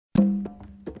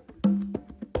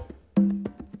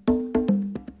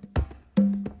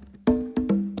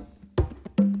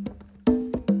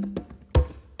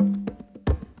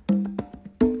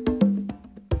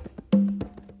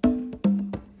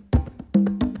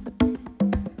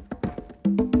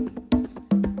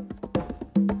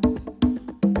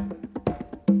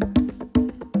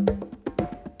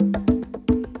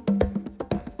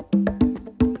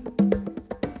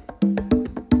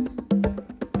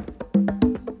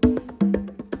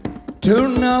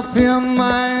Turn off your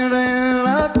mind,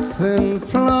 relax and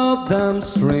float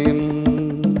downstream.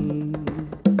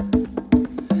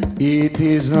 It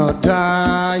is not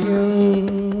dying,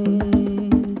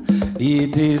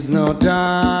 it is not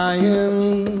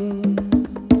dying.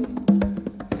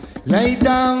 Lay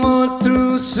down or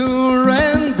to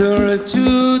surrender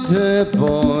to the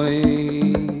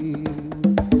void.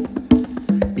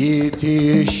 It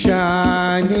is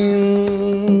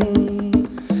shining,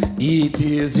 it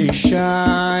is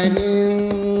shining.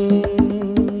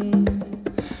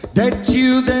 That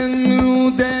you then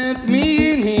knew that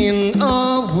meaning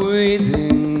of waiting.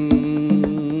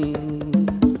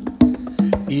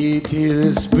 It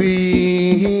is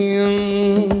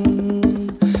being,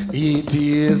 it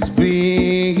is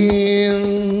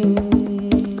being.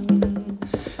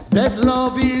 That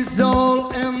love is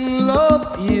all and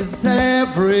love is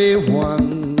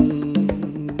everyone.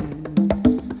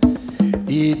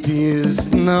 It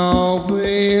is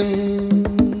knowing,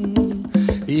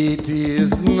 it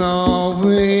is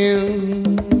knowing.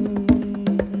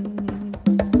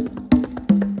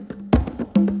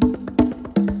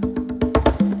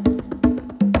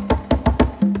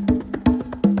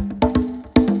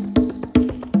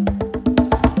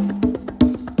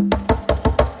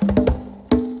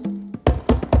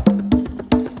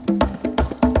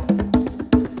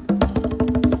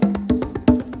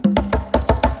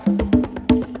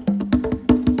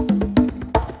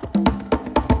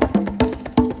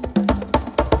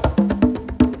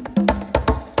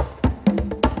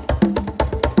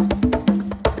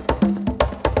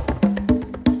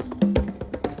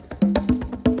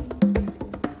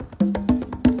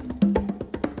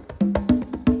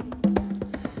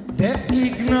 The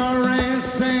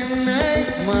ignorance and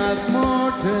hate much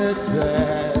more than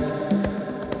that.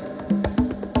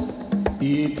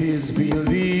 It is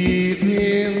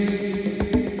believing,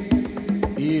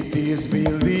 it is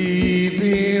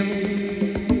believing.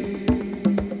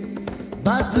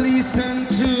 But listen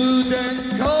to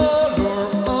the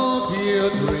color of your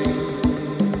dream.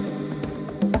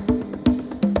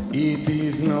 It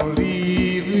is no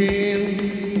living,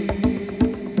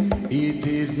 it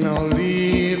is no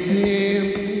living.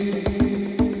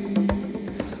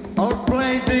 Or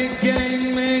play the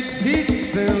game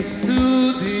existence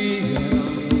to the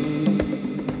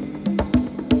end,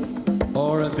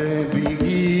 or the beginning.